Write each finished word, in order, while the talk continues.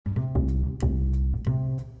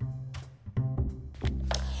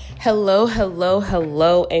Hello, hello,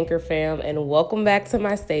 hello, Anchor fam, and welcome back to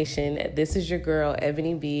my station. This is your girl,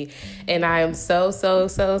 Ebony B, and I am so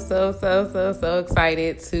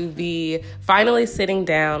excited to be finally sitting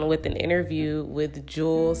down with an interview with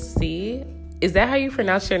Jewel C. Is that how you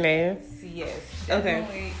pronounce your name? Yes,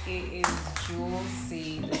 definitely. Okay. It is Jewel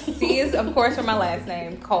C. The C is, of course, for my last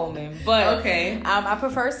name, Coleman. But okay. I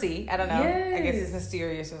prefer C. I don't know. Yes. I guess it's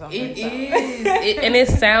mysterious or something. It is. And it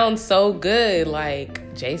sounds so good, like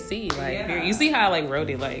JC. Like, yeah. You see how I wrote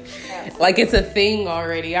it? Like it's a thing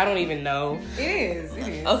already. I don't even know. It is.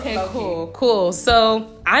 Okay, cool.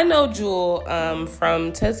 So I know Jewel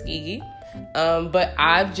from Tuskegee. But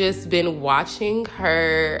I've just been watching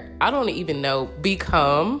her, I don't even know,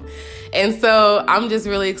 become. And so I'm just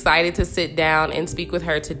really excited to sit down and speak with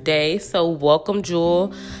her today. So welcome,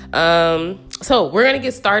 Jewel. So we're going to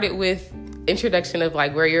get started with introduction of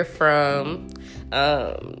where you're from.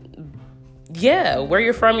 Where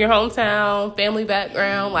you're from, your hometown, family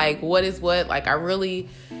background, what is what. I really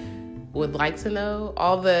would like to know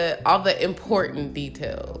all the important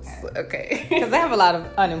details. Okay. Because I have a lot of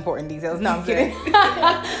unimportant details. No, I'm kidding.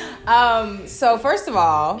 So first of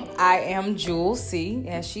all, I am Jewel C,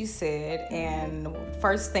 as she said. And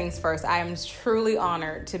first things first, I am truly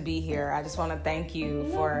honored to be here. I just want to thank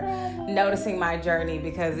you for noticing my journey,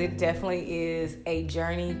 because it definitely is a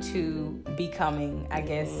journey to becoming, I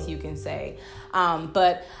guess you can say.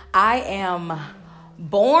 But I am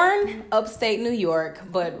born upstate New York,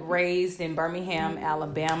 but raised in Birmingham,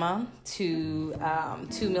 Alabama, to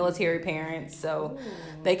two military parents. So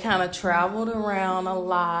they kind of traveled around a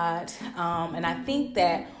lot. And I think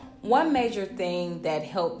that one major thing that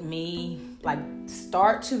helped me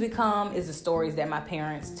start to become is the stories that my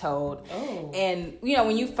parents told. Oh. And,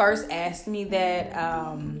 when you first asked me that,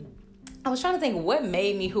 I was trying to think what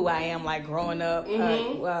made me who I am, growing up,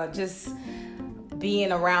 just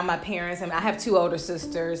being around my parents. And I have two older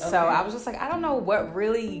sisters. Okay. So I was just I don't know what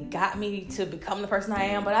really got me to become the person I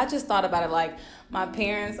am, but I just thought about it my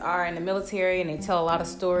parents are in the military and they tell a lot of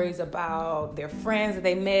stories about their friends that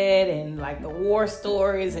they met and the war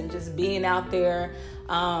stories and just being out there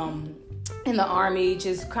in the army,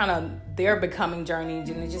 just kind of their becoming journey.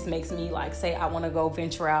 And it just makes me say I want to go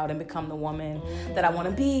venture out and become the woman that I want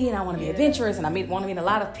to be, and I want to be adventurous, and I want to meet a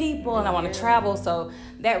lot of people, and I want to travel. So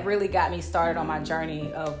that really got me started on my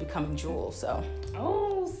journey of becoming Jewel. So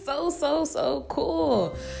so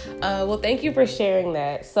cool. Well, thank you for sharing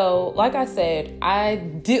that. So like I said,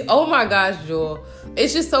 oh my gosh, Jewel,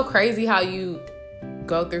 it's just so crazy how you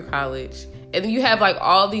go through college and you have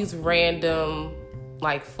all these random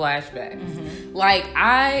flashbacks. Mm-hmm.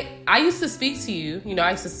 I used to speak to you,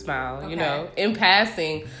 I used to smile, in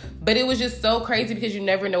passing, but it was just so crazy because you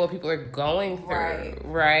never know what people are going through,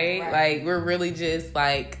 right? We're really just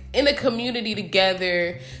in a community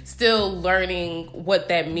together, still learning what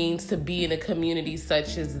that means to be in a community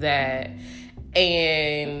such as that.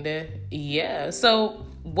 And so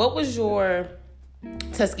what was your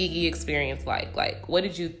Tuskegee experience like? What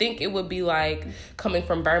did you think it would be like coming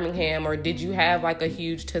from Birmingham, or did you have a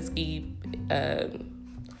huge Tuskegee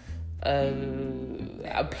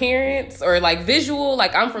appearance or visual?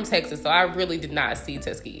 I'm from Texas, so I really did not see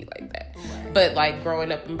Tuskegee like that. Right. But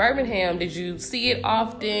growing up in Birmingham, did you see it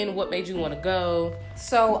often? What made you want to go?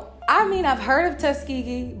 So I've heard of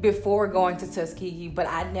Tuskegee before going to Tuskegee, but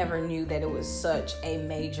I never knew that it was such a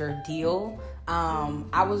major deal.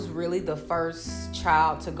 I was really the first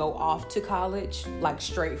child to go off to college,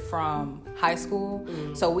 straight from high school.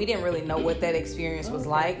 Mm. So we didn't really know what that experience was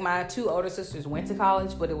like. My two older sisters went to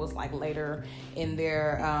college, but it was later in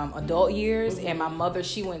their adult years. Mm-hmm. And my mother,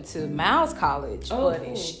 she went to Miles College, but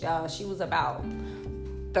cool. She was about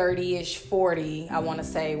 30-ish, 40, I want to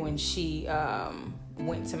say, when she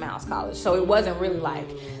went to Miles College. So it wasn't really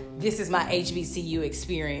this is my HBCU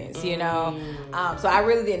experience, So I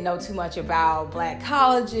really didn't know too much about Black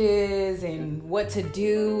colleges and what to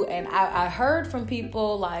do. And I heard from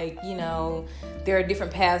people there are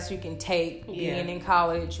different paths you can take being in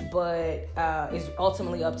college, but it's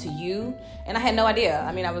ultimately up to you. And I had no idea.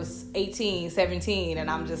 I was 18, 17,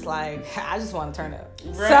 and I'm just I just want to turn up.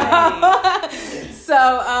 Right. So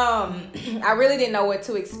I really didn't know what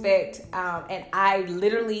to expect. And I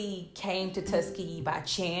literally came to Tuskegee by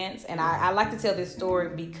chance. finance. And I like to tell this story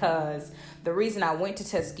because the reason I went to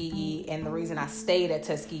Tuskegee and the reason I stayed at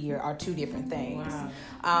Tuskegee are two different things.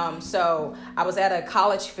 Wow. So I was at a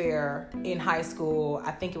college fair in high school.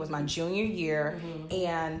 I think it was my junior year.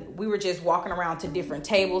 And we were just walking around to different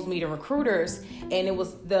tables, meeting recruiters. And it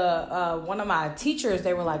was one of my teachers,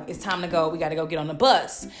 they were like, it's time to go. We got to go get on the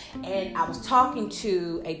bus. And I was talking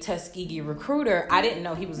to a Tuskegee recruiter. I didn't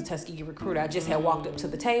know he was a Tuskegee recruiter. I just had walked up to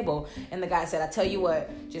the table. And the guy said, I tell you what,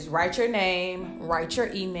 just write your name, write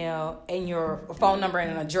your email, and your phone number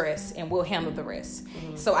and an address, and we'll handle the rest.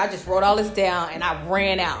 So I just wrote all this down, and I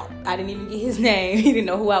ran out. I didn't even get his name. He didn't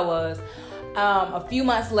know who I was. A few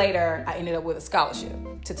months later, I ended up with a scholarship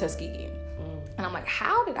to Tuskegee. And I'm like,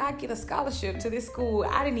 how did I get a scholarship to this school?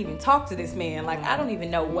 I didn't even talk to this man. Like, I don't even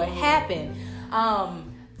know what happened.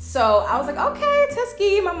 So I was like, okay,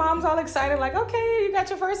 Tuskegee. My mom's all excited. Like, okay, you got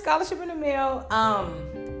your first scholarship in the mail.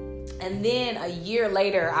 And then a year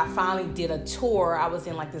later, I finally did a tour. I was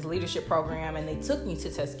in like this leadership program, and they took me to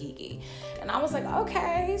Tuskegee. And I was like,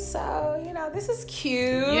 okay, so, this is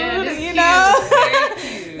cute. Yeah, this is cute.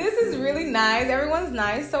 Very cute. This is really nice. Everyone's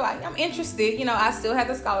nice. So I'm interested. I still had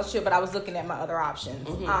the scholarship, but I was looking at my other options.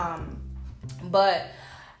 But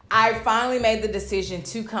I finally made the decision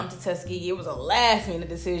to come to Tuskegee. It was a last-minute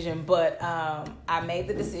decision, but I made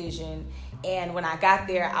the decision. And when I got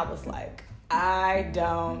there, I was like, I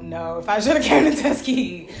don't know if I should have came to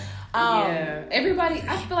Tuskegee. I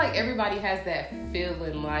feel like everybody has that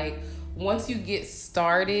feeling, like once you get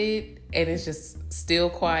started and it's just still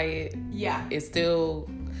quiet. Yeah. It's still...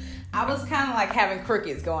 I was kind of like having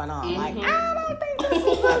crickets going on. Like, I don't think this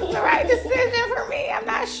was the right decision for me. I'm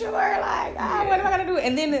not sure. Like, what am I going to do?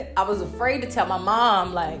 And then I was afraid to tell my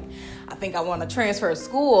mom, like, I think I want to transfer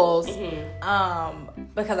schools.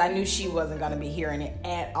 Because I knew she wasn't going to be hearing it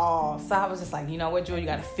at all. So I was just like, you know what, Jewel, you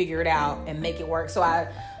got to figure it out and make it work. So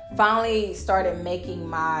I finally started making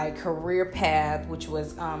my career path, which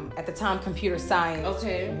was at the time computer science,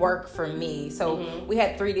 work for me. So we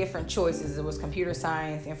had 3 different choices. It was computer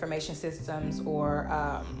science, information systems,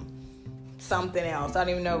 or something else. I don't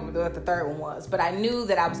even know what the third one was. But I knew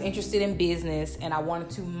that I was interested in business, and I wanted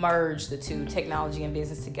to merge the two, technology and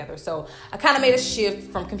business, together. So I kind of made a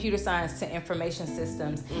shift from computer science to information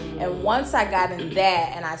systems. And once I got in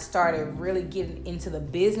that and I started really getting into the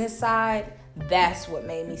business side, that's what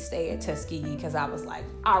made me stay at Tuskegee, because I was like,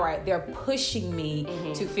 all right, they're pushing me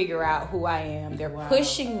to figure out who I am. They're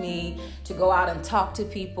pushing me to go out and talk to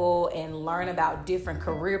people and learn about different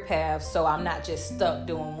career paths, so I'm not just stuck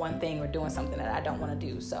doing one thing or doing something that I don't want to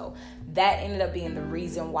do. So that ended up being the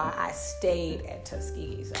reason why I stayed at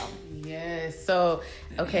Tuskegee. So yes. So,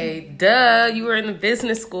 okay, you were in the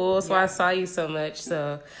business school, so I saw you so much.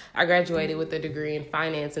 So I graduated with a degree in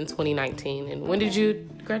finance in 2019. And when did you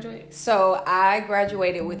graduate? So I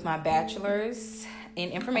graduated with my bachelor's in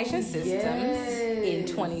information systems in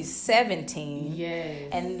 2017. Yes.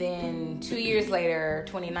 And then 2 years later,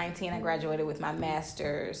 2019, I graduated with my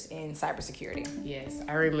master's in cybersecurity. Yes,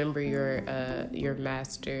 I remember your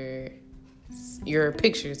master. Your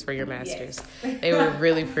pictures for your masters. Yes. They were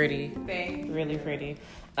really pretty. Thanks. Really pretty.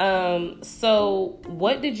 So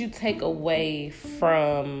what did you take away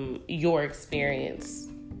from your experience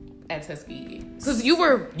at Tuskegee? Because you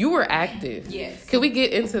were active. Yes. Can we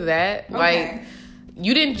get into that? Okay. Like,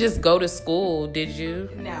 you didn't just go to school, did you?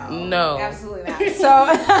 No, absolutely not. So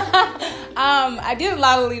I did a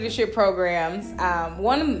lot of leadership programs.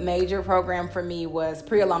 One major program for me was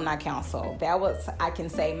Pre-Alumni Council. That was, I can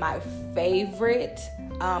say, my favorite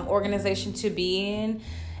organization to be in.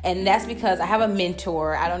 And that's because I have a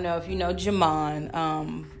mentor. I don't know if you know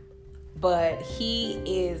Jamon, but he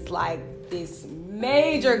is like this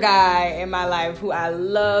major guy in my life who I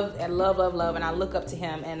love and love. And I look up to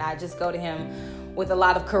him, and I just go to him with a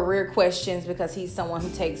lot of career questions because he's someone who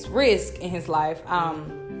takes risk in his life.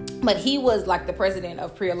 But he was like the president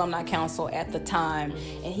of Pre-Alumni Council at the time,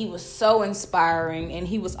 and he was so inspiring, and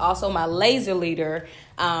he was also my laser leader.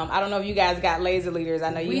 I don't know if you guys got laser leaders. I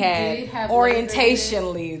know you had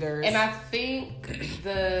orientation leaders. And I think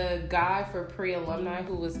the guy for Pre-Alumni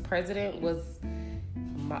who was president was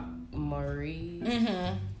Maurice.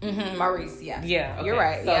 Maurice, yeah. Yeah, okay. You're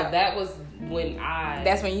right. So that was when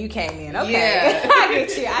that's when you came in. Okay. Yeah.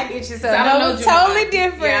 I get you. So that was totally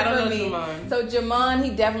different for me. Jamon. So Jamon, he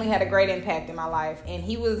definitely had a great impact in my life. And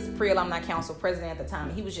he was Pre-Alumni Council president at the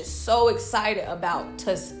time. He was just so excited about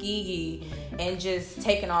Tuskegee and just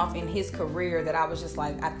taking off in his career that I was just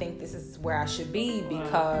like, I think this is where I should be,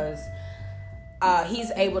 because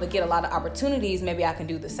he's able to get a lot of opportunities, maybe I can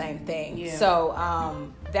do the same thing. Yeah. So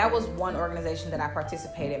that was one organization that I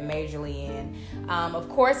participated majorly in. Of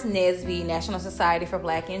course, NSBE, National Society for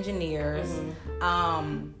Black Engineers.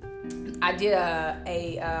 I did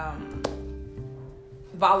a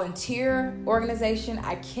volunteer organization.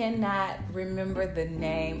 I cannot remember the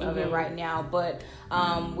name of it right now, but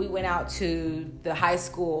we went out to the high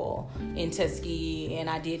school in Tuskegee, and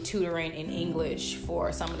I did tutoring in English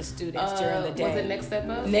for some of the students during the day. Was it Next Step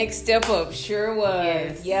Up? Next Step Up, sure was.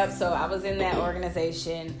 Yes. Yep, so I was in that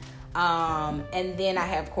organization. And then I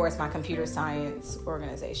have, of course, my computer science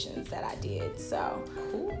organizations that I did. So,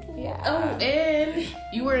 cool. Yeah. Oh, and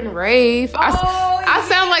you were in Rave. I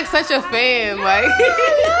sound like such a fan. Like, I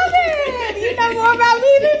love it. You know more about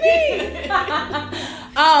me than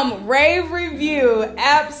me. Rave Review,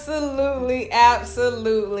 absolutely. That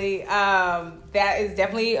is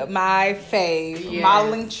definitely my fave.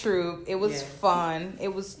 Modeling troupe. It was fun.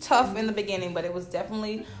 It was tough in the beginning, but it was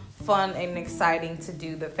definitely fun and exciting to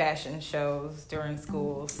do the fashion shows during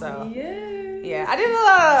school. So yeah, I did a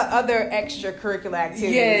lot of other extracurricular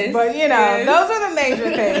activities, but those are the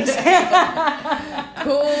major things.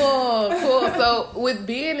 Cool. So with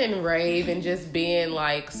being in Rave and just being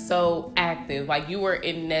like so active, like you were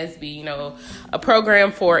in NSBE, a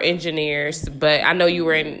program for engineers, but I know you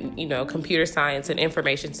were in, computer science and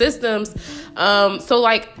information systems. So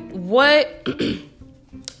like what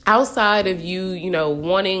outside of you,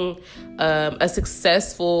 wanting a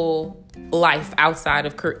successful life outside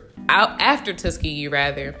of after Tuskegee,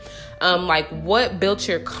 rather, like what built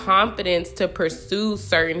your confidence to pursue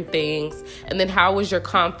certain things, and then how was your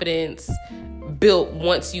confidence built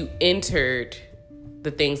once you entered the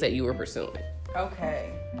things that you were pursuing?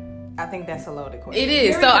 Okay, I think that's a loaded question. It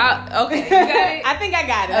is. So you got it? I think I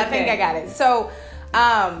got it. Okay. I think I got it. So,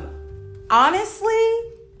 honestly,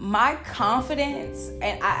 my confidence,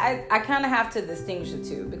 and I kind of have to distinguish the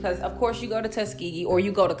two, because of course you go to Tuskegee or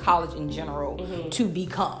you go to college in general to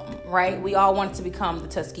become, right? We all want to become the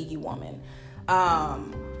Tuskegee woman.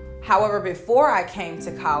 However, before I came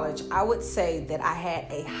to college, I would say that I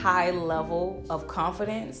had a high level of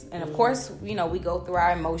confidence. And of course, we go through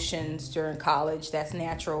our emotions during college. That's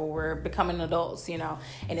natural. We're becoming adults, and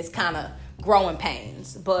it's kind of growing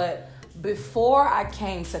pains. But before I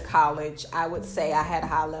came to college, I would say I had a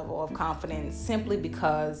high level of confidence simply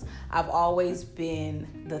because I've always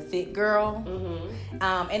been the thick girl.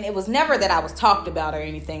 And it was never that I was talked about or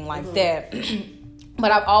anything like that.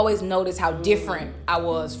 But I've always noticed how different I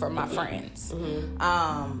was from my friends. And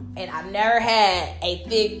I've never had a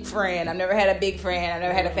thick friend. I've never had a big friend. I've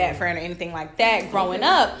never had a fat friend or anything like that. Growing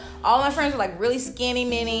up, all my friends were like really skinny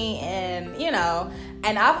mini, and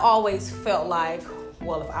and I've always felt like,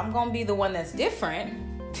 well, if I'm gonna be the one that's different,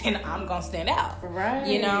 then I'm gonna stand out. Right.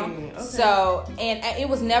 Okay. So, and it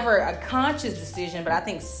was never a conscious decision, but I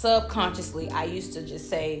think subconsciously I used to just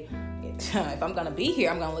say, if I'm gonna be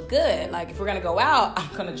here, I'm gonna look good. Like if we're gonna go out,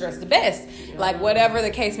 I'm gonna dress the best. Like whatever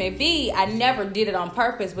the case may be, I never did it on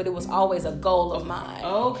purpose, but it was always a goal of mine.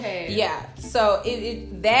 Okay. Yeah. So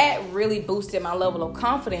that really boosted my level of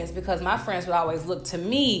confidence, because my friends would always look to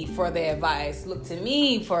me for their advice, look to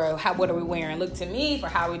me for what are we wearing, look to me for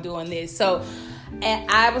how we doing this. So,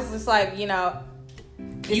 and I was just like, you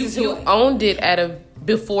owned it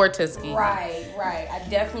before Tuskegee. Right. I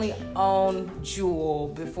definitely owned Jewel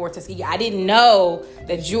before Tuskegee. I didn't know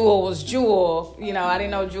that Jewel was Jewel. I didn't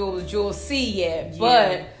know Jewel was Jewel C yet.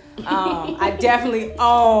 But I definitely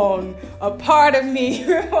own a part of me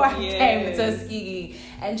when I came to Tuskegee.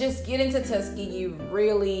 And just getting to Tuskegee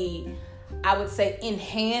really, I would say,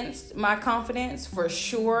 enhanced my confidence for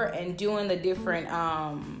sure. And doing the different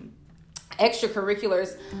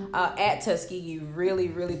extracurriculars at Tuskegee really,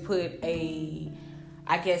 really put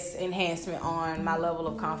enhancement on my level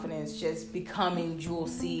of confidence, just becoming Jewel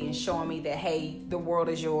C and showing me that, hey, the world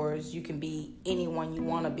is yours. You can be anyone you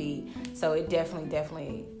want to be. So it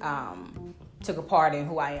definitely took a part in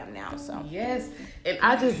who I am now. So yes, and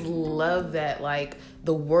I just love that. Like,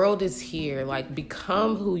 the world is here. Like,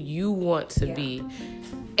 become who you want to be,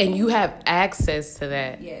 and you have access to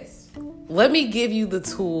that. Yes. Let me give you the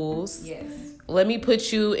tools. Yes. Let me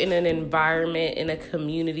put you in an environment, in a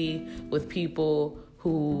community with people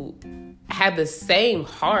who have the same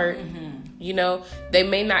heart. They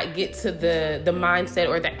may not get to the mindset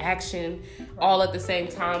or the action all at the same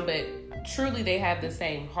time, but truly they have the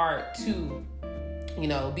same heart to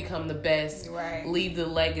become the best, leave the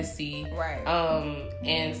legacy,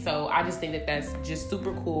 and so I just think that that's just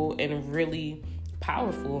super cool and really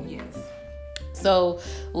powerful. Yes. So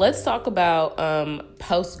let's talk about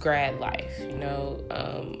post-grad life.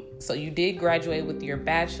 so you did graduate with your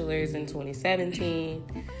bachelor's in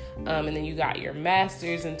 2017, and then you got your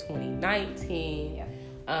master's in 2019. Yep.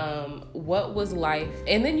 What was life?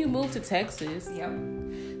 And then you moved to Texas.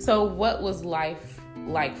 Yep. So what was life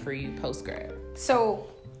like for you post-grad? So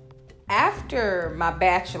after my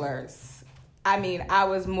bachelor's, I mean, I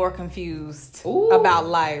was more confused about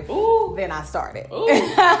life than I started.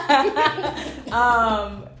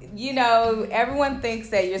 You know, everyone thinks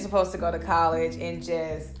that you're supposed to go to college and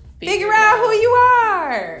just figure out who you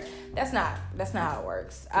are. That's not how it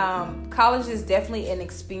works. College is definitely an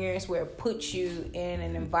experience where it puts you in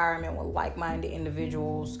an environment with like-minded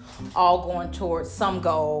individuals, all going towards some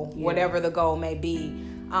goal, whatever the goal may be.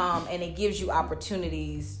 And it gives you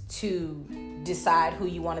opportunities to decide who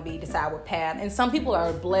you want to be, decide what path. And some people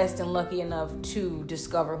are blessed and lucky enough to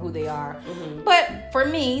discover who they are. Mm-hmm. But for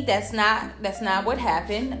me, that's not what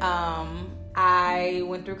happened. I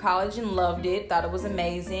went through college and loved it, thought it was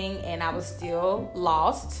amazing, and I was still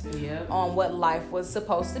lost on what life was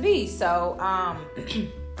supposed to be. So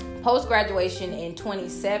post-graduation in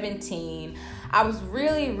 2017, I was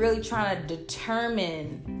really, really trying to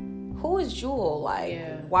determine, who is Jewel?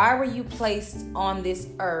 Like, why were you placed on this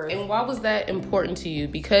earth? And why was that important to you?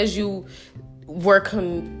 Because you were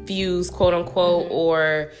confused, quote unquote,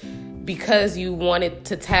 or because you wanted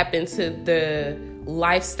to tap into the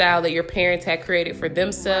lifestyle that your parents had created for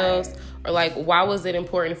themselves? Right. Or like, why was it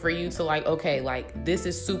important for you to like, okay, like this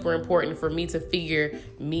is super important for me to figure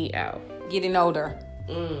me out? Getting older.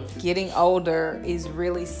 Getting older is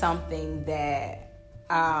really something that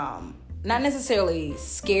not necessarily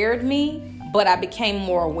scared me, but I became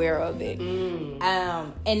more aware of it.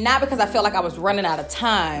 And not because I felt like I was running out of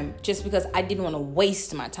time, just because I didn't want to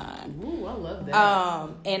waste my time. Ooh, I love that.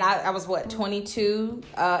 And I was 22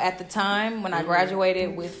 at the time when I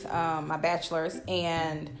graduated with my bachelor's,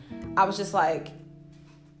 and I was just like,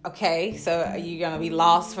 okay, so are you going to be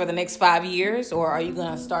lost for the next 5 years, or are you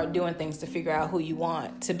going to start doing things to figure out who you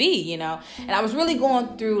want to be, you know? And I was really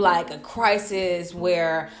going through like a crisis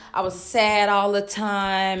where I was sad all the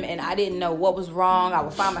time and I didn't know what was wrong. I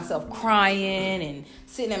would find myself crying and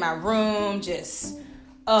sitting in my room just,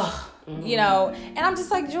 you know? And I'm just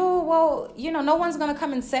like, Jewel, well, you know, no one's going to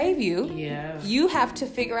come and save you. Yeah. You have to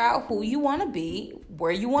figure out who you want to be,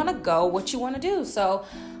 where you want to go, what you want to do. So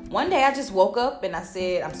one day I just woke up and I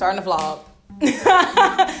said, I'm starting to vlog.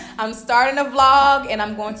 I'm starting to vlog, and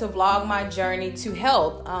I'm going to vlog my journey to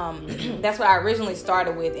health. That's what I originally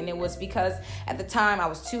started with, and it was because at the time I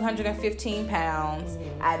was 215 pounds.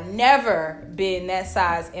 I'd never been that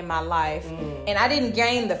size in my life, and I didn't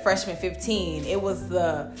gain the freshman 15. It was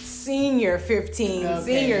the senior 15,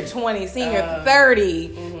 senior 20, senior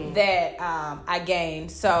 30 that I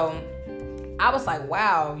gained. So I was like,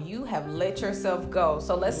 wow, you have let yourself go.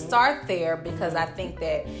 So let's start there, because I think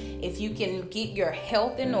that if you can get your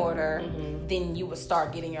health in order, then you will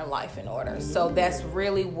start getting your life in order. So that's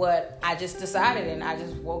really what I just decided. And I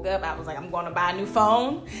just woke up. I was like, I'm going to buy a new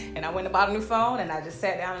phone. And I went and bought a new phone. And I just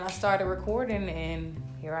sat down and I started recording. And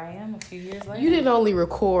here I am a few years later. You didn't only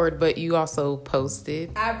record, but you also posted.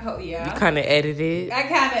 You kind of edited. I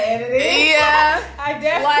kind of edited. Yeah. I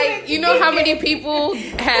definitely like, you know how many people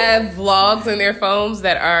have vlogs in their phones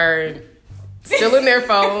that are still in their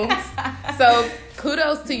phones? So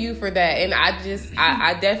kudos to you for that. And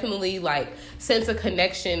I definitely like sense a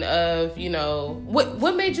connection of, you know,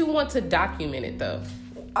 what made you want to document it though?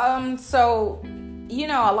 So, you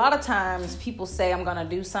know, a lot of times people say I'm going to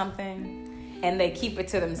do something, and they keep it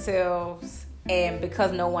to themselves, and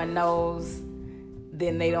because no one knows,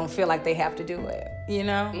 then they don't feel like they have to do it, you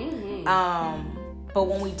know? But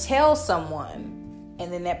when we tell someone,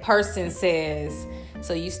 and then that person says,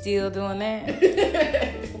 so you still doing that?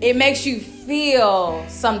 It makes you feel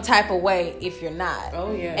some type of way if you're not.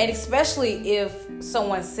 Oh, yeah. And especially if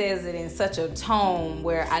someone says it in such a tone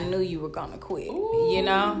where I knew you were going to quit, you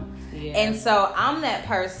know? Yeah. And so I'm that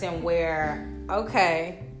person where,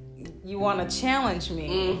 okay, you want to challenge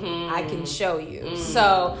me, I can show you.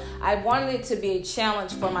 So I wanted it to be a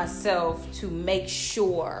challenge for myself to make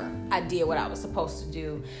sure I did what I was supposed to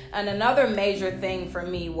do. And another major thing for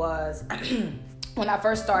me was when I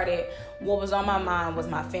first started, what was on my mind was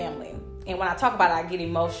my family. And when I talk about it, I get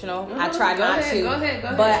emotional. I try not to. Go ahead.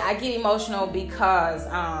 But I get emotional because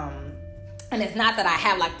and it's not that I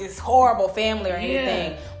have like this horrible family or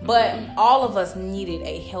anything, but all of us needed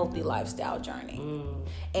a healthy lifestyle journey.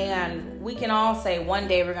 And we can all say one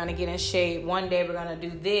day we're going to get in shape, one day we're going to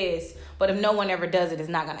do this, but if no one ever does it, it's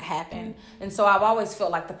not going to happen. And so I've always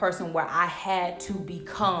felt like the person where I had to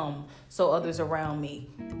become so others around me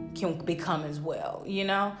can become as well, you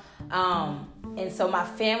know? And so my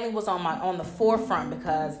family was on the forefront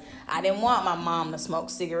because I didn't want my mom to smoke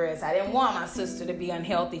cigarettes. I didn't want my sister to be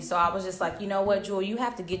unhealthy. So I was just like, you know what, Jewel, you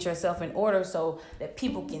have to get yourself in order so that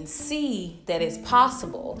people can see that it's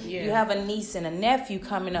possible. Yeah. You have a niece and a nephew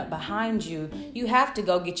coming up behind you. You have to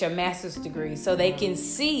go get your master's degree so they can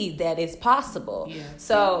see that it's possible. Yeah.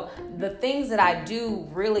 So the things that I do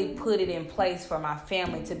really put it in place for my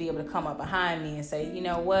family to be able to come up behind me and say, you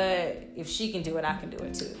know what, if she can do it, I can do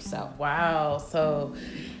it too. So wow. So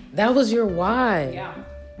that was your why. Yeah.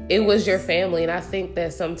 It was your family. And I think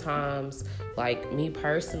that sometimes, like me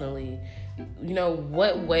personally, you know,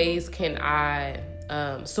 what ways can I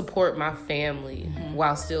support my family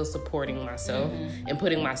while still supporting myself and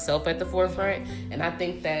putting myself at the forefront? And I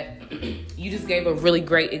think that you just gave a really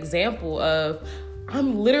great example of,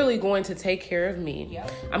 I'm literally going to take care of me.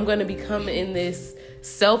 Yep. I'm going to become in this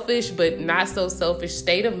selfish but not so selfish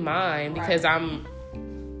state of mind because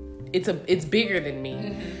it's bigger than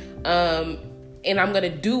me. And I'm going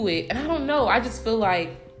to do it. And I don't know, I just feel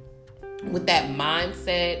like with that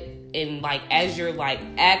mindset and like as you're like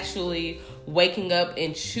actually waking up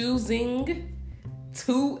and choosing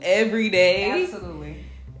to every day. Absolutely.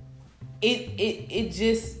 It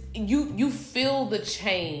just you feel the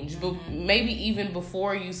change, but maybe even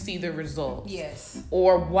before you see the results. Yes.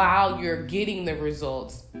 Or while you're getting the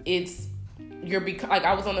results, like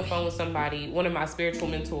I was on the phone with somebody, one of my spiritual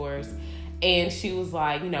mentors, and she was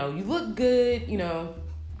like, you know, you look good, you know,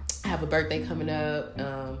 I have a birthday coming up.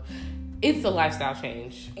 It's a lifestyle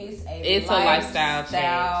change. It's a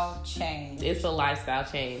lifestyle change. It's a lifestyle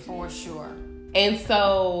change. For sure. And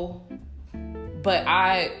so, but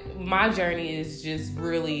my journey is just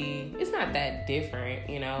really, it's not that different,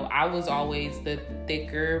 you know. I was always the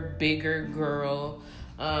thicker, bigger girl.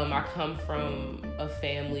 I come from a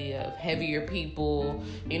family of heavier people,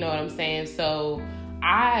 you know what I'm saying? So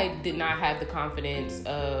I did not have the confidence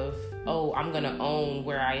of, oh, I'm going to own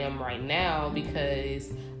where I am right now,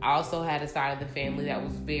 because I also had a side of the family that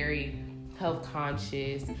was very health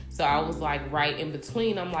conscious. So I was like right in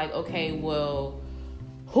between. I'm like, okay, well,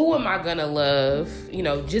 who am I going to love? You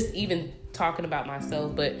know, just even talking about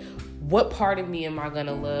myself, but what part of me am I going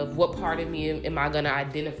to love? What part of me am I going to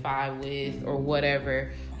identify with or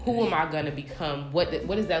whatever? Who am I going to become? What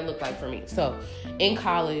does that look like for me? So in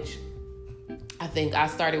college, I think I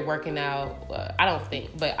started working out.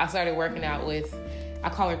 I started working out with, I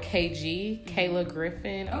call her KG, Kayla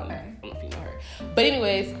Griffin. Okay. I don't know if you know her. But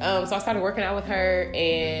anyways, so I started working out with her,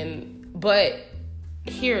 but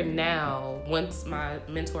here now, once my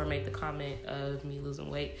mentor made the comment of me losing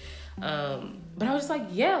weight, but I was just like,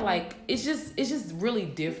 yeah, like it's just really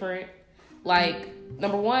different. Like,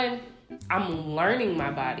 number one, I'm learning my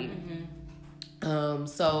body.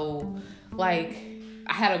 So like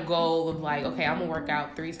I had a goal of like, okay, I'm gonna work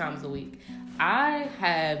out 3 times a week. I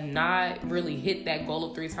have not really hit that goal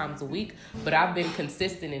of 3 times a week, but I've been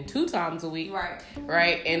consistent in 2 times a week.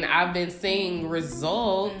 Right. And I've been seeing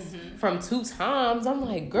results from 2 times. I'm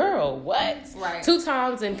like, girl, what? Right. 2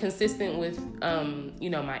 times and consistent with,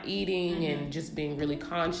 my eating and just being really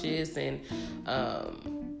conscious and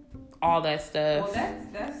all that stuff. Well,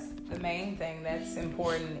 that's the main thing that's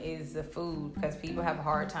important is the food, because people have a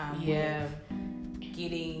hard time with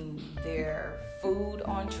getting their food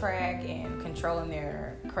on track and controlling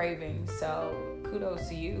their cravings. So kudos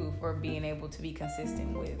to you for being able to be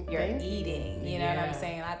consistent with your eating. You know what I'm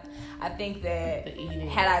saying? I think that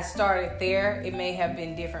had I started there, it may have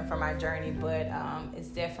been different for my journey, but it's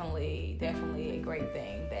definitely a great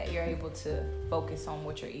thing that you're able to focus on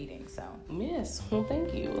what you're eating. So yes, well,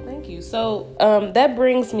 thank you. So that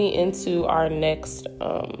brings me into our next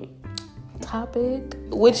topic,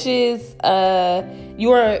 which is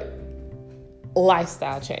your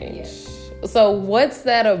lifestyle change. Yes. So what's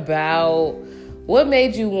that about? What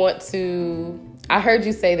made you want to, I heard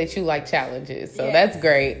you say that you like challenges, so that's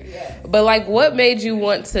great. Yes. But like, what made you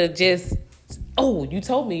want to just, you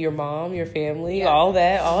told me your mom, your family, all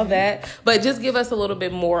that. But just give us a little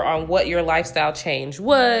bit more on what your lifestyle change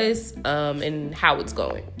was and how it's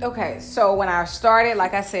going. Okay, so when I started,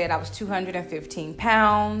 like I said, I was 215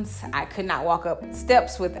 pounds. I could not walk up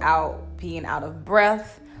steps without being out of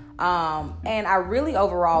breath. And I really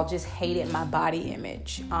overall just hated my body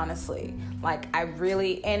image, honestly. Like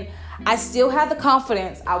and I still had the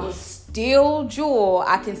confidence. I was still Jewel.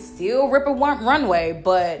 I can still rip a runway,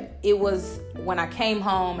 but it was when I came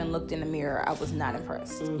home and looked in the mirror, I was not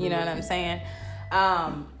impressed. You know what I'm saying?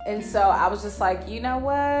 And so I was just like, you know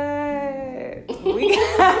what? We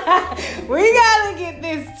gotta get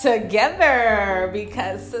this together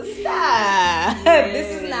because sister,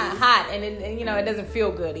 this is not hot, and it doesn't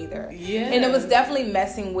feel good either. Yeah. And it was definitely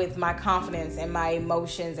messing with my confidence and my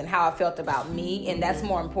emotions and how I felt about me, and that's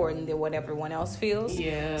more important than what everyone else feels.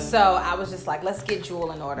 Yeah. So I was just like, let's get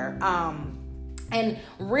Jewel in order. And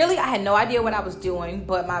really, I had no idea what I was doing,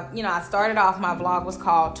 but I started off, my vlog was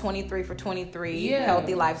called 23 for 23,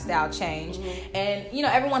 Healthy Lifestyle Change. Mm-hmm. And,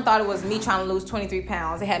 everyone thought it was me trying to lose 23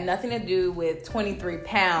 pounds. It had nothing to do with 23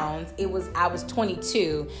 pounds. I was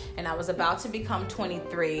 22, and I was about to become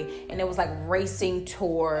 23, and it was like racing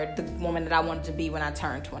toward the woman that I wanted to be when I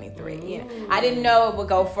turned 23. Mm-hmm. I didn't know it would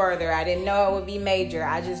go further. I didn't know it would be major.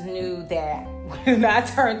 I just knew that when I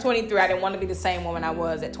turned 23, I didn't want to be the same woman I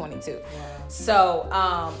was at 22. Wow. So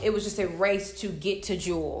it was just a race to get to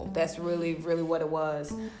Jewel. That's really, really what it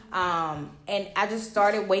was. And I just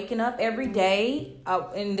started waking up every day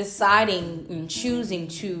and deciding and choosing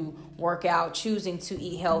to work out, choosing to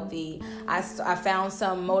eat healthy. I found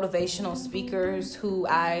some motivational speakers who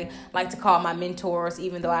I like to call my mentors,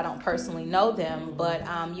 even though I don't personally know them. But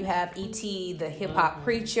you have E.T., the hip-hop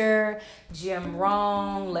preacher, Jim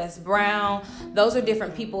Rohn, Les Brown. Those are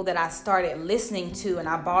different people that I started listening to, and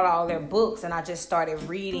I bought all their books, and I just started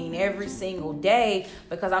reading every single day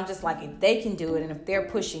because I'm just like, if they can do it, and if they're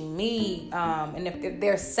pushing me, and if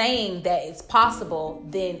they're saying that it's possible,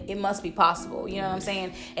 then it must be possible. You know what I'm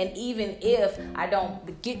saying? And even if I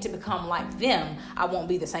don't get to become like them, I won't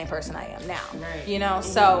be the same person I am now. Right. Mm-hmm.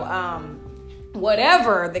 So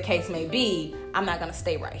whatever the case may be, I'm not going to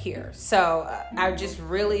stay right here. So I just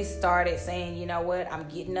really started saying, you know what, I'm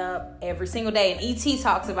getting up every single day. And E.T.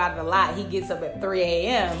 talks about it a lot. He gets up at 3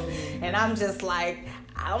 a.m. And I'm just like,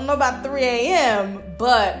 I don't know about 3 a.m.,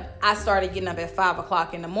 but I started getting up at 5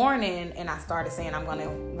 o'clock in the morning, and I started saying I'm going to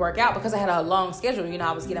work out because I had a long schedule.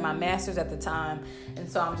 I was getting my master's at the time. And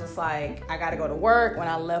so I'm just like, I got to go to work. When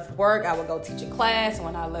I left work, I would go teach a class. And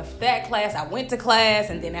when I left that class, I went to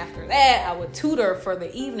class. And then after that, I would tutor for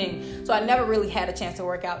the evening. So I never really had a chance to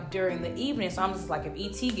work out during the evening. So I'm just like, if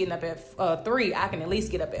E.T. getting up at 3, I can at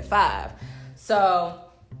least get up at 5. So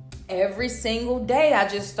every single day I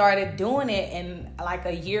just started doing it, and like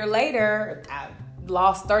a year later I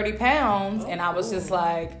lost 30 pounds. And I was just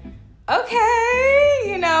like,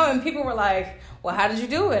 okay, and people were like, well, how did you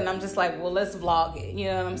do it? And I'm just like, well, let's vlog it. You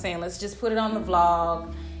know what I'm saying? Let's just put it on the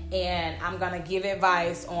vlog, and I'm going to give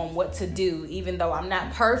advice on what to do. Even though I'm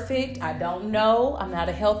not perfect, I don't know. I'm not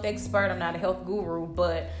a health expert. I'm not a health guru,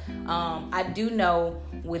 but I do know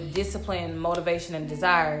with discipline, motivation, and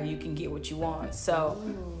desire, you can get what you want. So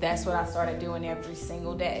that's what I started doing every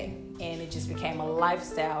single day. And it just became a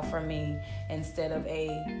lifestyle for me instead of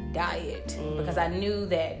a diet. Because I knew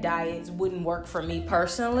that diets wouldn't work for me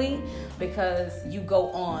personally, because you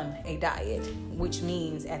go on a diet, which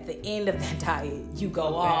means at the end of that diet, you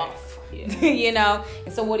go off. Yeah.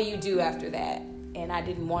 And so what do you do after that? And I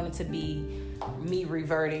didn't want it to be me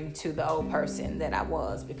reverting to the old person that I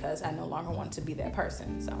was, because I no longer wanted to be that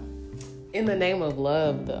person. So, in the name of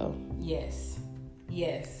love, though. Yes.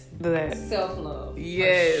 Self-love.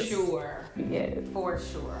 Yes. For sure. Yes. For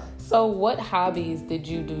sure. So what hobbies did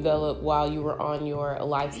you develop while you were on your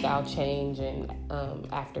lifestyle change and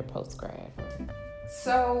after post-grad?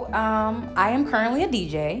 So I am currently a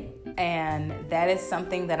DJ, and that is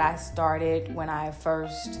something that I started when I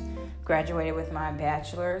first graduated with my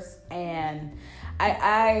bachelor's. And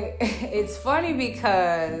I it's funny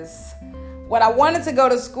because what I wanted to go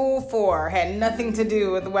to school for had nothing to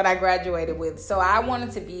do with what I graduated with. So I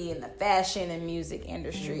wanted to be in the fashion and music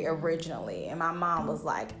industry originally. And my mom was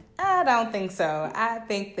like, I don't think so. I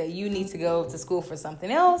think that you need to go to school for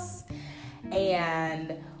something else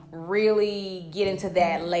and really get into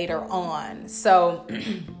that later on. So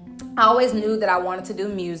I always knew that I wanted to do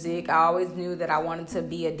music. I always knew that I wanted to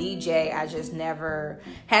be a DJ. I just never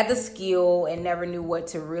had the skill and never knew what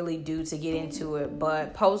to really do to get into it.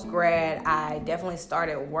 But post-grad, I definitely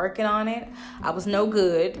started working on it. I was no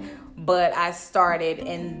good, but I started.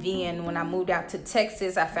 And then when I moved out to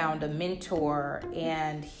Texas, I found a mentor,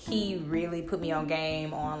 and he really put me on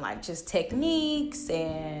game on like just techniques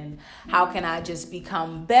and how can I just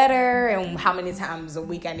become better and how many times a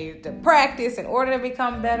week I needed to practice in order to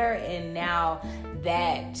become better. And now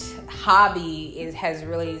that hobby has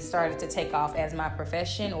really started to take off as my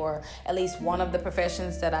profession, or at least one of the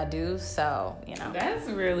professions that I do. So, That's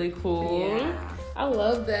really cool. Yeah. I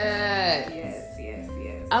love that. Yes.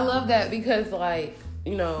 I love that because,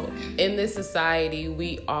 in this society,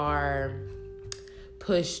 we are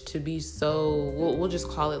pushed to be so, we'll just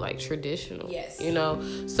call it like traditional. Yes.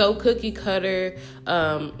 So cookie cutter,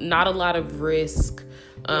 not a lot of risk,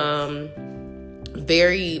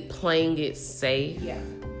 very playing it safe. Yeah.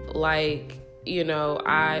 Like,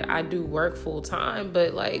 I do work full time,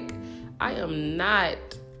 but like, I am not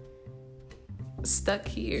stuck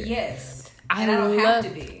here. Yes. I don't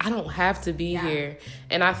have to be here.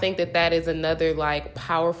 And I think that is another like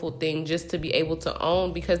powerful thing just to be able to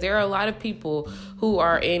own, because there are a lot of people who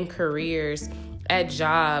are in careers at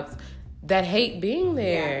jobs that hate being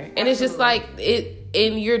there. And it's just like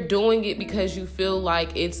and you're doing it because you feel like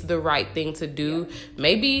it's the right thing to do. Yeah.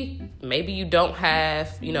 Maybe you don't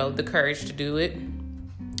have, the courage to do it.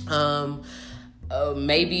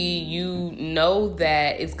 Maybe you know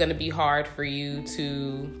that it's going to be hard for you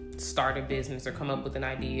to start a business or come up with an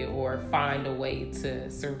idea or find a way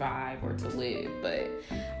to survive or to live. But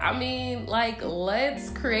I mean, like,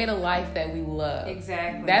 let's create a life that we love.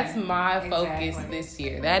 Exactly. That's my focus this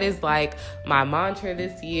year. That is like my mantra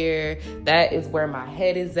this year. That is where my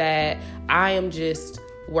head is at. I am just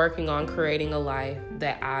working on creating a life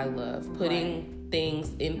that I love, putting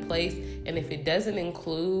things in place. And if it doesn't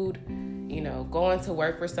include going to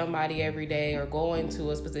work for somebody every day or going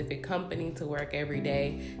to a specific company to work every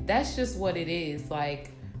day, that's just what it is.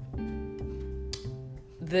 Like,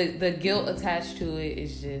 the guilt attached to it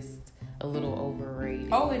is just a little overrated.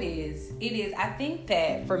 Oh, it is. It is. I think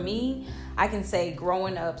that for me, I can say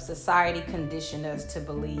growing up, society conditioned us to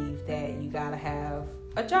believe that you gotta have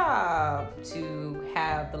a job to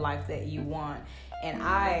have the life that you want. And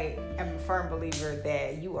I am a firm believer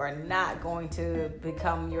that you are not going to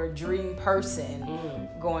become your dream person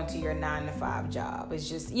going to your 9-to-5 job. It's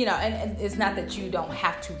just, and it's not that you don't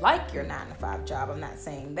have to like your 9-to-5 job. I'm not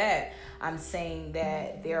saying that. I'm saying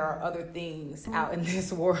that there are other things out in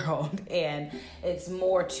this world, and it's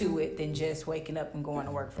more to it than just waking up and going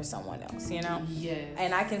to work for someone else, Yes.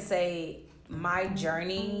 And I can say my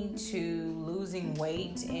journey to losing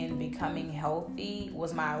weight and becoming healthy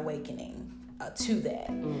was my awakening to that.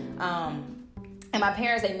 And my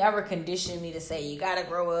parents, they never conditioned me to say, you gotta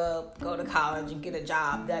grow up, go to college and get a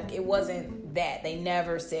job. Like, it wasn't that. They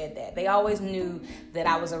never said that. They always knew that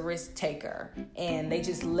I was a risk taker, and they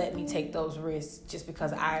just let me take those risks just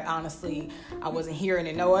because I wasn't hearing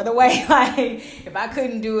it no other way. Like, if I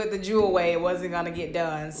couldn't do it the Jewel way, it wasn't gonna get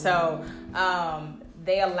done. So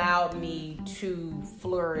they allowed me to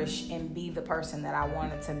flourish and be the person that I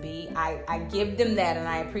wanted to be. I give them that, and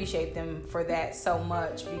I appreciate them for that so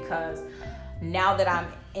much, because now that I'm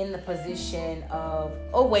in the position of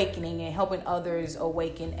awakening and helping others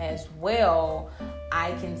awaken as well,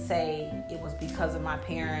 I can say it was because of my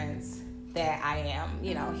parents that I am,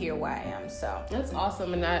 here where I am. So that's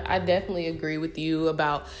awesome. And I definitely agree with you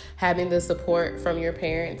about having the support from your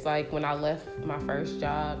parents. Like, when I left my first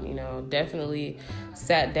job, definitely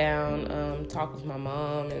sat down, talked with my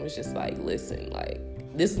mom, and it was just like, listen, like,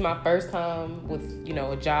 this is my first time with,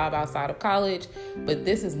 a job outside of college, but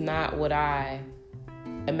this is not what I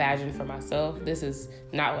imagined for myself. This is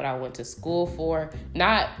not what I went to school for.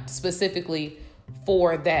 Not specifically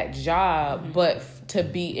for that job, but to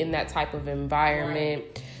be in that type of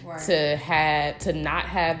environment, to not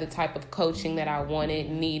have the type of coaching that I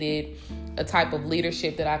needed, a type of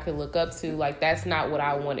leadership that I could look up to. Like, that's not what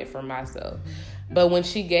I wanted for myself. But when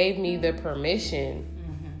she gave me the permission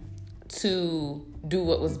to do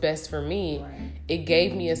what was best for me, it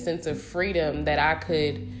gave me a sense of freedom that I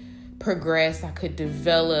could progress, I could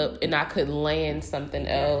develop, and I could land something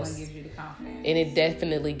else. Gives you the confidence. And it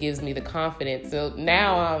definitely gives me the confidence. So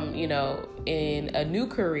now I'm, in a new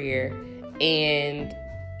career, and,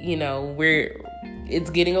 it's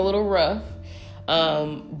getting a little rough.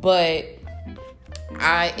 But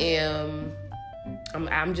I'm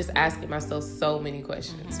just asking myself so many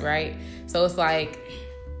questions, right? So it's like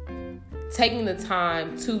taking the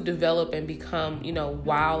time to develop and become,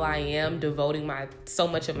 while I am devoting so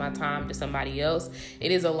much of my time to somebody else,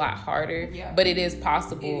 it is a lot harder, but it is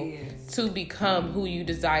possible to become who you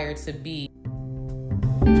desire to be.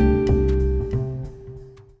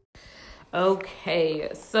 Okay,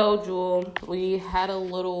 so Jewel, we had a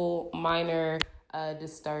little minor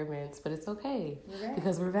disturbance, but it's okay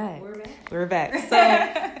because we're back. So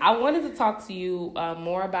I wanted to talk to you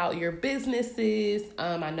more about your businesses.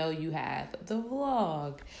 I know you have the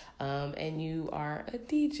vlog, and you are a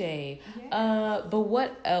DJ. But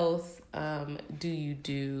what else do you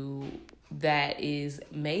do that is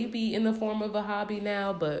maybe in the form of a hobby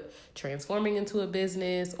now, but transforming into a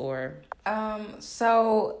business? Or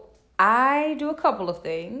so I do a couple of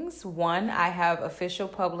things. One, I have Official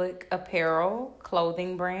Public Apparel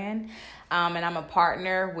clothing brand. And I'm a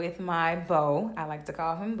partner with my beau, I like to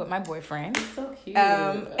call him, but my boyfriend. So cute.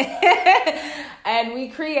 And we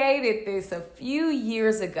created this a few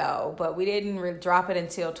years ago, but we didn't drop it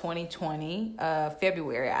until 2020,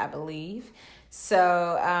 February, I believe.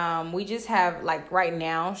 So we just have, like, right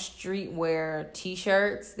now, streetwear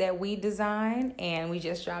t-shirts that we design, and we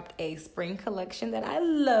just dropped a spring collection that I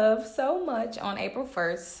love so much on April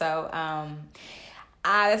 1st. So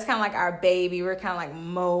that's kind of like our baby. We're kind of like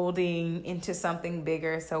molding into something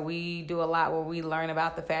bigger. So we do a lot where we learn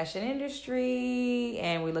about the fashion industry,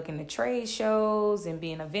 and we look into trade shows and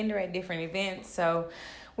being a vendor at different events. So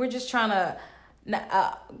we're just trying to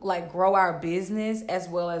like grow our business as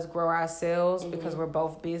well as grow ourselves, because we're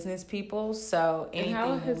both business people. So anything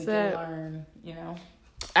that we can learn, you know.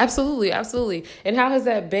 Absolutely. And how has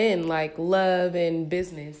that been, like, love and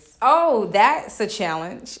business? Oh, that's a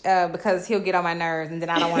challenge, because he'll get on my nerves, and then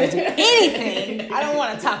I don't want to do anything. I don't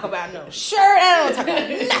want to talk about no shirt. I don't want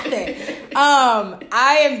to talk about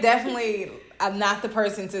nothing. I'm not the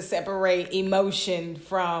person to separate emotion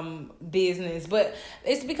from business, but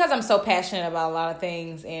it's because I'm so passionate about a lot of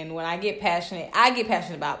things. And when I get passionate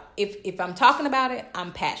about, if I'm talking about it,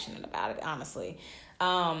 I'm passionate about it, honestly.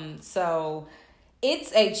 So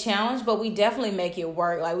it's a challenge, but we definitely make it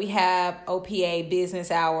work. Like, we have OPA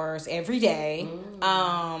business hours every day.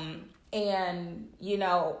 And, you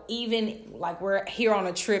know, even like we're here on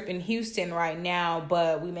a trip in Houston right now,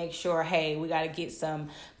 but we make sure, hey, we got to get some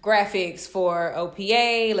graphics for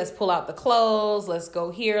OPA. Let's pull out the clothes. Let's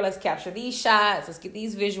go here. Let's capture these shots. Let's get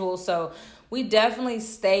these visuals. So we definitely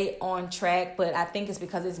stay on track, but I think it's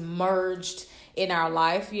because it's merged in our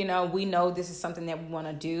life. You know, we know this is something that we want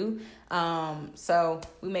to do. So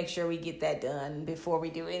we make sure we get that done before we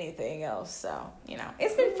do anything else. So, you know,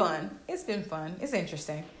 it's been fun. It's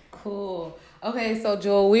interesting. Cool. Okay, so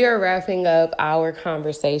Jewel, we are wrapping up our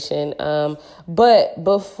conversation. But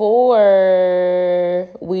before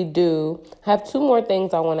we do, I have two more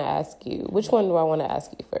things I want to ask you. Which one do I want to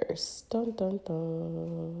ask you first? Dun, dun,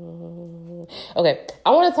 dun. Okay,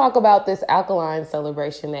 I want to talk about this alkaline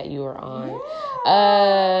celebration that you were on.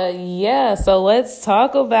 Yeah, so let's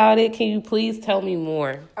talk about it. Can you please tell me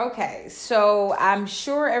more? Okay, so I'm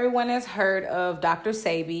sure everyone has heard of Dr.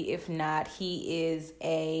 Sebi. If not, he is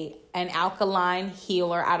an alkaline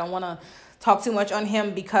healer. I don't want to talk too much on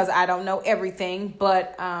him because I don't know everything,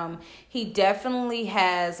 but he definitely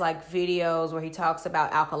has like videos where he talks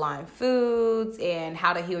about alkaline foods and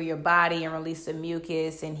how to heal your body and release the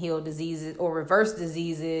mucus and heal diseases or reverse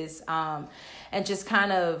diseases, and just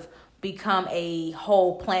kind of become a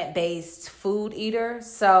whole plant-based food eater.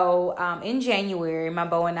 So in January, my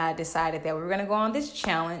beau and I decided that we were going to go on this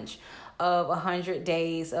challenge of 100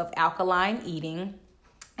 days of alkaline eating.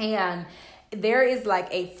 And there is like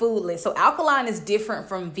a food list. So alkaline is different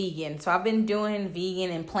from vegan. So I've been doing vegan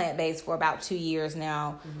and plant-based for about 2 years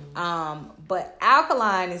now. But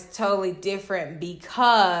alkaline is totally different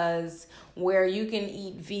because where you can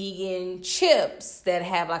eat vegan chips that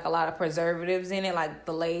have like a lot of preservatives in it, like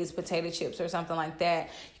the Lay's potato chips or something like that.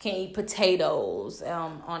 You can't eat potatoes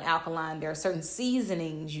on alkaline. There are certain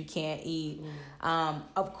seasonings you can't eat.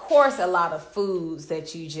 Of course, a lot of foods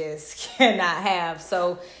that you just cannot have.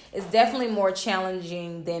 So it's definitely more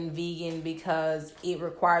challenging than vegan because it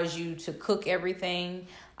requires you to cook everything.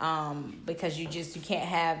 Because you can't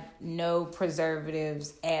have no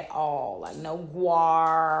preservatives at all, like no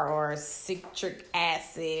guar or citric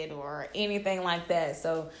acid or anything like that.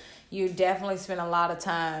 So you definitely spend a lot of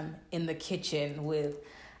time in the kitchen with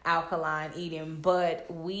alkaline eating. But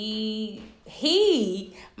my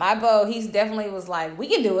beau, he's definitely was like, we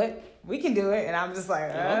can do it. And I'm just like,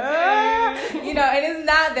 okay. You know, and it's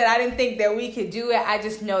not that I didn't think that we could do it. I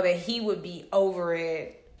just know that he would be over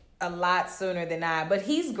it a lot sooner than I. But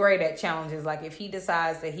he's great at challenges. Like if he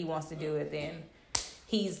decides that he wants to do it, then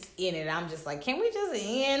he's in it. I'm just like, can we just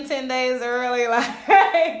end 10 days early?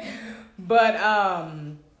 Like, but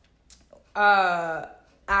our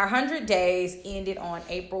 100 days ended on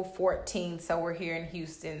April 14th. So we're here in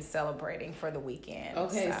Houston celebrating for the weekend.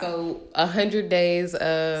 Okay, so 100 days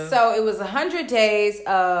of... So it was 100 days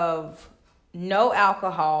of no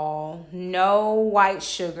alcohol, no white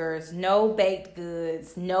sugars, no baked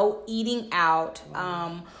goods, no eating out.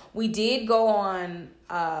 We did go on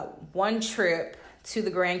one trip to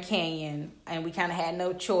the Grand Canyon, and we kind of had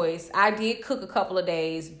no choice. I did cook a couple of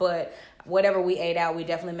days, but whatever we ate out, we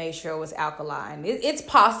definitely made sure it was alkaline. It's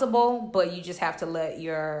possible, but you just have to let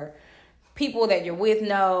your people that you're with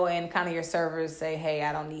know, and kind of your servers say, hey,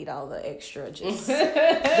 I don't need all the extra, just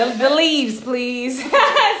the leaves, please.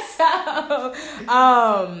 So,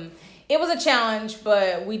 it was a challenge,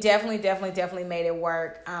 but we definitely made it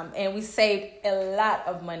work. And we saved a lot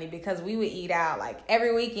of money because we would eat out like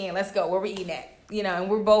every weekend. Let's go. Where we eating at? You know, and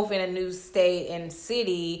we're both in a new state and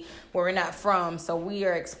city where we're not from. So we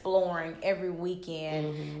are exploring every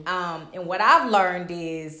weekend. And what I've learned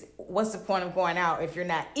is, what's the point of going out if you're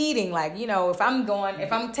not eating? Like, you know, if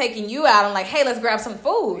I'm taking you out, I'm like, hey, let's grab some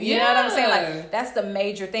food. You know what I'm saying? Like, that's the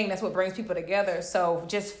major thing. That's what brings people together. So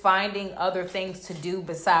just finding other things to do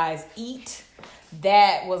besides eat,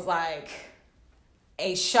 that was like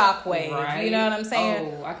a shockwave. Right. You know what I'm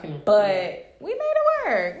saying? Oh, I can. But we made it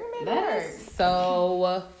work. That's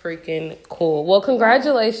so freaking cool. Well,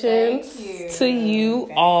 congratulations to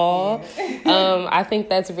you all. I think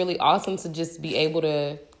that's really awesome to just be able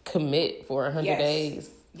to commit for 100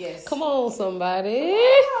 days. Yes. Come on, somebody.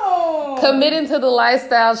 Committing to the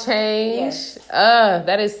lifestyle change. Yes.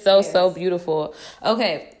 That is so beautiful.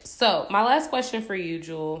 Okay, so my last question for you,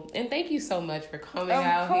 Jewel, and thank you so much for coming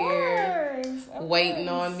out here, waiting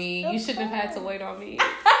on me. You shouldn't have had to wait on me.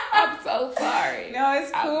 I'm so sorry. No,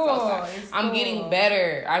 it's cool. I'm getting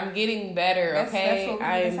better. Okay, I'm getting better.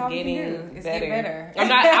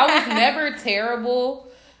 I was never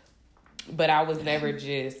terrible, but I was never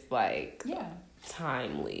just like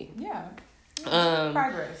timely. Yeah.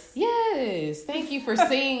 Progress. Yes. Thank you for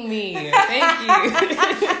seeing me. Thank you.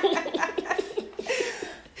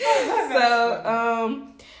 So,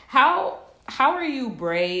 how are you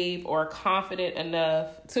brave or confident enough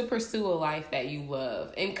to pursue a life that you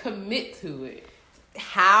love and commit to it?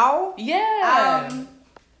 How? Yeah.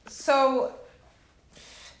 So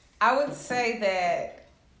I would say that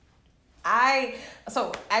I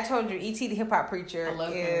told you E.T. the hip hop preacher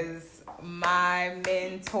is my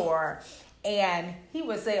mentor, and he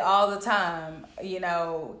would say all the time, you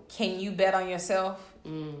know, can you bet on yourself?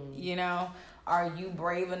 You know, are you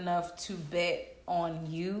brave enough to bet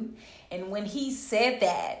on you? And when he said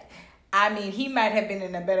that, I mean, he might have been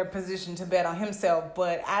in a better position to bet on himself,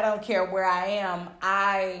 but I don't care where I am.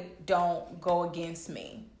 I don't go against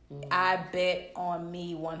me. I bet on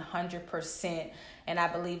me 100%. And I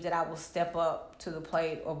believe that I will step up to the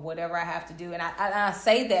plate of whatever I have to do. And I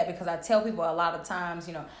say that because I tell people a lot of times,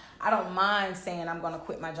 you know, I don't mind saying I'm going to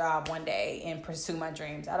quit my job one day and pursue my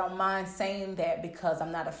dreams. I don't mind saying that because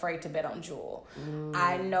I'm not afraid to bet on Jewel.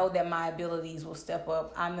 I know that my abilities will step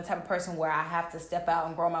up. I'm the type of person where I have to step out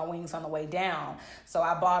and grow my wings on the way down. So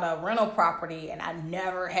I bought a rental property, and I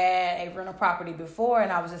never had a rental property before.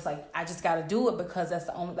 And I was just like, I just got to do it because that's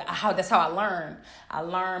how I learn. I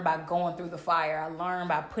learn by going through the fire. I learn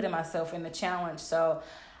by putting myself in the challenge. So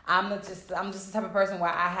I'm just the type of person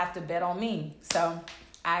where I have to bet on me. So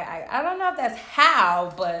I don't know if that's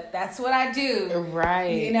how, but that's what I do.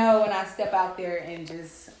 Right. You know, when I step out there and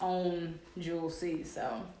just own Jewel C.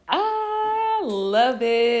 So I love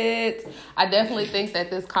it. I definitely think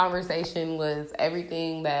that this conversation was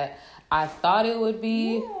everything that I thought it would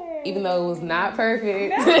be, even though it was not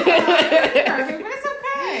perfect. No, it's perfect, but it's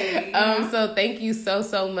okay. You know? So thank you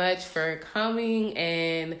so much for coming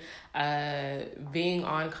and being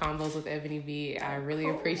on Convos with Ebony B. I really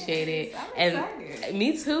appreciate it. I'm excited. And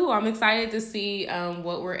me too. I'm excited to see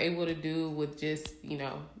what we're able to do with just, you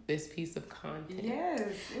know, this piece of content. Yes,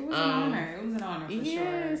 it was an honor. It was an honor for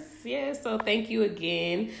sure. Yes. So thank you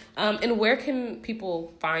again. And where can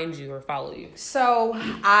people find you or follow you? So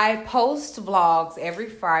I post vlogs every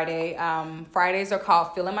Friday. Fridays are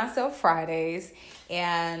called Feeling Myself Fridays.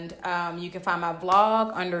 And you can find my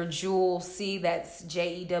vlog under Jewel C. That's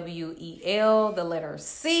JEWEL, the letter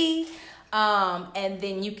C. And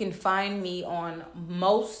then you can find me on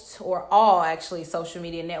most or all actually social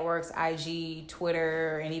media networks, IG,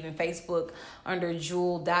 Twitter, and even Facebook under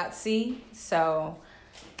Jewel.C. So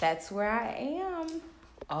that's where I am.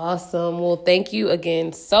 Awesome. Well, thank you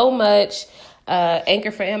again so much.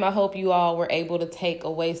 Anchor FM, I hope you all were able to take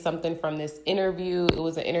away something from this interview. It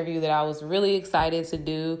was an interview that I was really excited to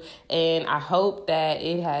do, and I hope that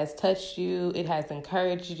it has touched you, it has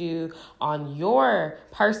encouraged you on your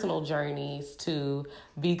personal journeys to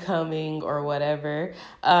becoming or whatever.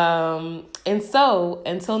 And so,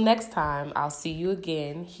 until next time, I'll see you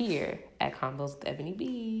again here at Convos with Ebony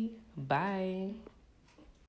B. Bye.